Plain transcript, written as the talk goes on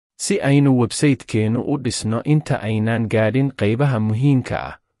Si aynu website-keenu u dhisno inta aynaan gaadhin qaybaha muhiimka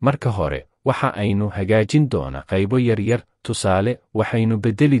ah, marka hore, waxa aynu hagaajin doona qaybo yaryar. Tusaale, waxaynu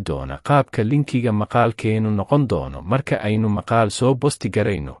bedeli doona qaabka linkiga maqaalkeenu noqon doono marka aynu maqaal soo bosti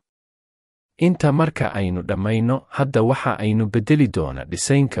garayno. Inta marka aynu dhammayno, hadda waxa aynu bedeli doona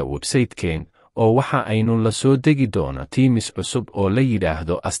dhisaynka website-keen, oo waxa aynu la soo degi doona tiimis cusub oo la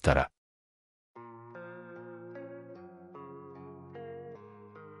yidhaahdo Astara.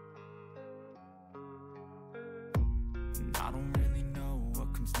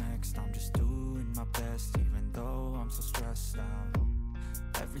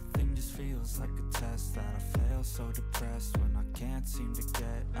 Everything just feels like a test that I fail, so depressed when I can't seem to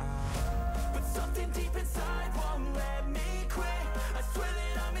get out. But something deep inside won't let me quit. I swear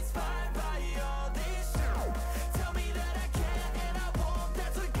that I'm inspired by all this shit. Tell me that I can and I won't.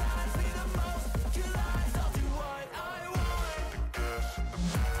 That's what guides me the most. Your lies, I'll do what I want.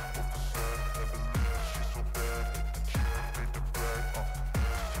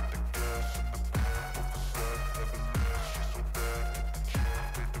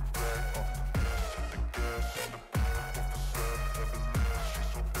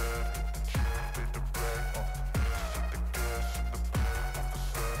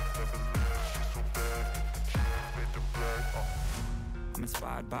 I'm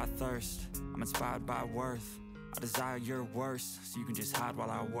inspired by thirst, I'm inspired by worth. I desire your worst, so you can just hide while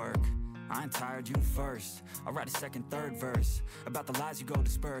I work. I ain't tired, you first. I'll write a second, third verse about the lies you go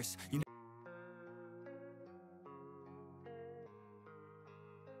disperse.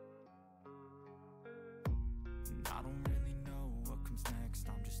 I don't really know what comes next.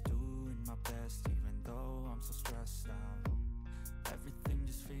 I'm just doing my best, even though I'm so stressed out. Everything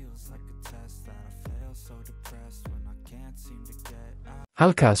just feels like a test that I fail, so depressed when I can't seem to get out.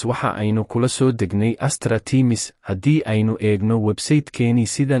 Halkaas waxa aynu kula soo degnay Astra Teams. Haddii aynu eegno website-keeni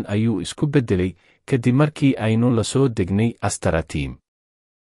sidan ayuu isku beddelay kadib markii aynu la soo degnay Astra Team.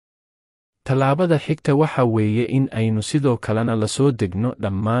 Tallaabada xigta waxa weeye in aynu sidoo kalena la soo degno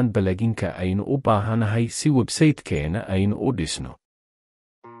dhammaan balaginka aynu u baahanahay si website-keena aynu u dhisno.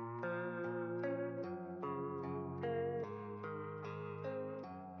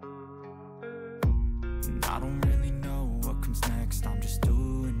 I don't really know what comes next. I'm just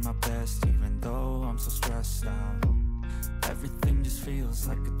doing my best, even though I'm so stressed out. Everything just feels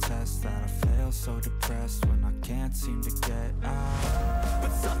like a test that I fail, so depressed when I can't seem to get out.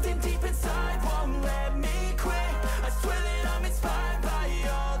 But something deep inside won't let me quit. I swear that I'm inspired by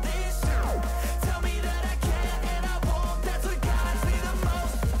all this shit. Tell me that I can and I won't. That's what guides me the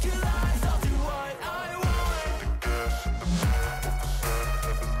most. Your lies, I'll do what I want.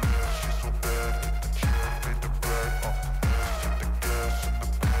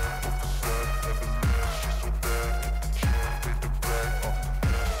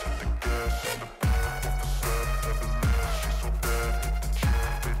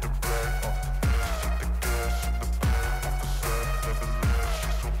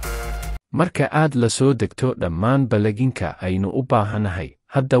 Marka aad la soo degto dhammaan balaginka aynu u baahanahay,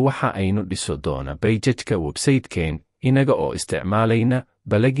 hadda waxa aynu dhiso doona page-ka website-keen inaga oo isticmaalayna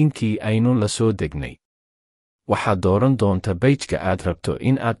balaginkii aynu la soo degnay. Waxaad dooran doonta page-ka aad rabto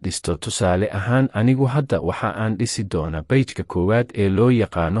in aad dhisto. Tusaale ahaan, anigu hadda waxa aan dhisi doona page-ka koowaad ee loo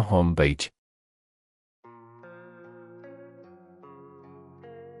yaqaano home page.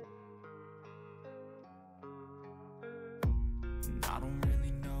 I don't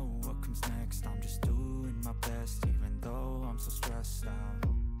really know what comes next. I'm just doing my best, even though I'm so stressed out.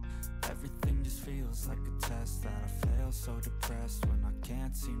 Everything just feels like a test that I fail, so depressed when I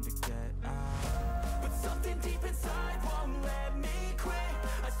can't seem to get out. But something deep inside won't let me quit.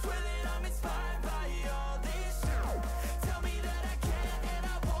 I swear that I'm inspired by all this shit. Tell me that I can and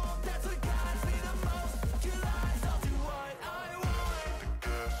I won't. That's what guides me the most. Your lies, I'll do what I want.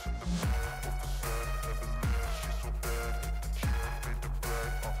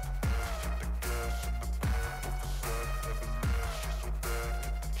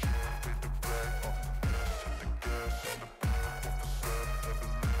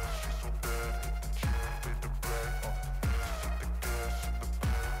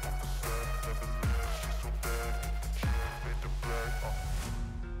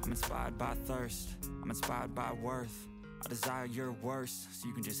 I'm inspired by thirst, I'm inspired by worth. I desire your worst, so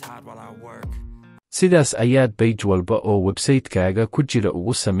you can just hide while I work. Sidaas ayaad page walba oo website-kaaga ku jira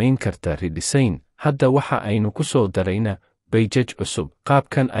ugu samayn karta redesign. Hadda waxa aynu ku soo darayna page cusub.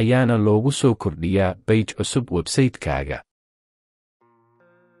 Qaabkan ayaana loogu soo kordhiyaa page cusub website-kaaga.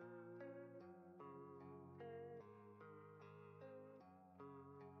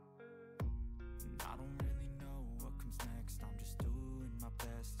 I don't really know what comes next. I'm just doing my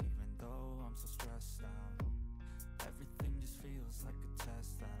best, even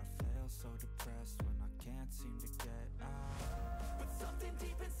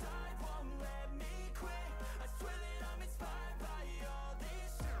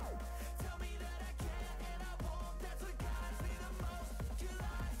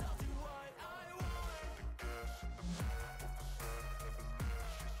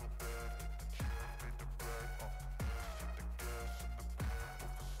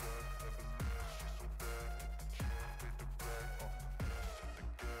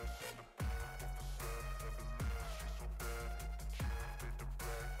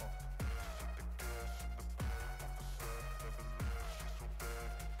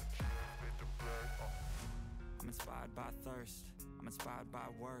thirst, I'm inspired by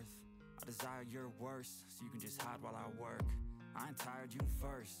worth. I desire your worst, so you can just hide while I work. I ain't tired, you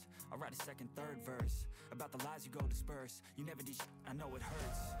first. I'll write a second, third verse about the lies you go disperse. You never did I know it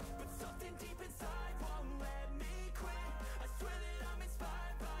hurts, but something deep inside won't let me quit. I swear that I'm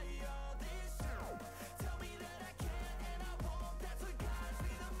inspired by all this shit. Tell me that I can't and I won't. That's what guides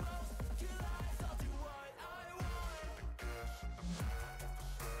me the most. Your lies, I'll do what I want.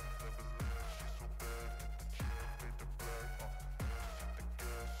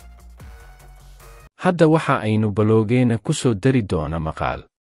 hadda waxa aynu baloogeena ku soo dari doona maqaal.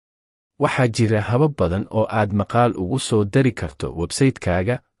 Waxaa jira habab badan oo aad maqaal ugu soo dari karto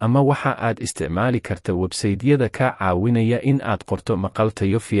website-kaaga, ama waxa aad isticmaali karta website-yada ka caawinaya in aad qorto maqal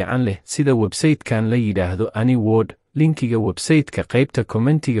tayo fiican leh sida website-kan la yidhaahdo Any Word. Linkiga website-ka qaybta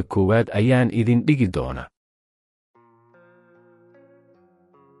kommentiga koowaad ayaan idin dhigi doona.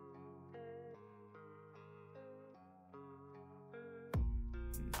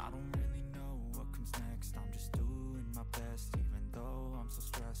 I don't really know what comes next. I'm just doing my best, even though I'm so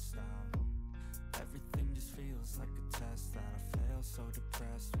stressed out. Everything just feels like a test that I fail, so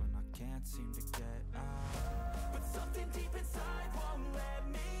depressed when I can't seem to get out. But something deep inside won't let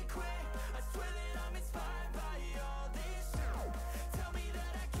me quit. I swear that I'm inspired by all this shit. Tell me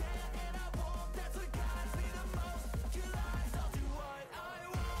that I can't and I won't. That's what guides me the most. Your lies, I'll do what I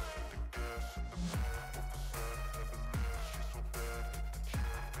want.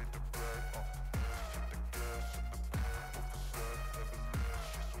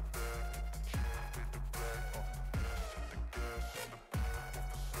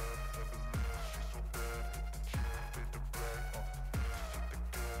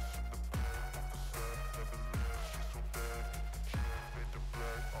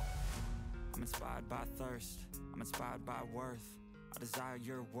 I'm inspired by thirst, I'm inspired by worth. I desire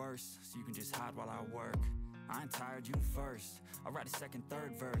your worst, so you can just hide while I work. I ain't tired, you first. I'll write a second,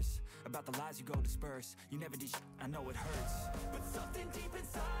 third verse about the lies you go disperse. You never did I know it hurts, but something deep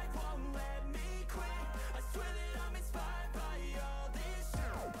inside won't let me quit. I swear that I'm inspired by all this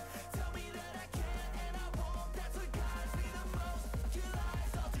shit. Tell me that I can't and I won't. That's what guides me the most. Your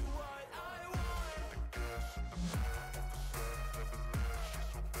lies, I'll do what I want.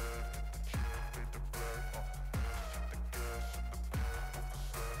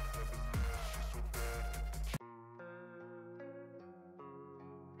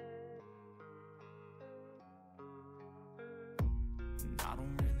 I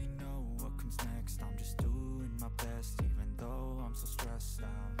don't really know what comes next. I'm just doing my best, even though I'm so stressed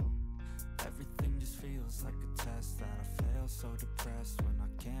out. Everything just feels like a test that I fail, so depressed when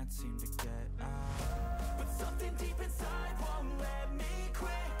I can't seem to get out. But something deep inside won't let me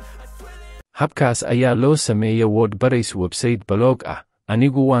quit. I swear that Habkaas ayaa loo sameeya Wordpress website blog ah.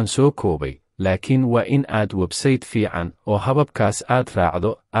 Anigu waan soo koobay, laakiin waa in aad website fiican oo hababkaas aad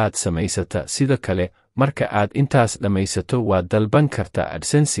raacdo aad samaysata. Sidoo kale, marka aad intaas dhamaysato waad dalban kartaa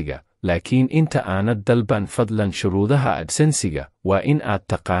Adsense-ga, laakiin inta aanad dalban fadlan shuruudaha Adsense-ga waa in aad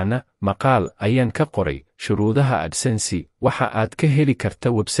taqaana. Maqaal ayaan ka qoray shuruudaha Adsense waxa aad ka heli karta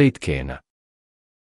website-keena.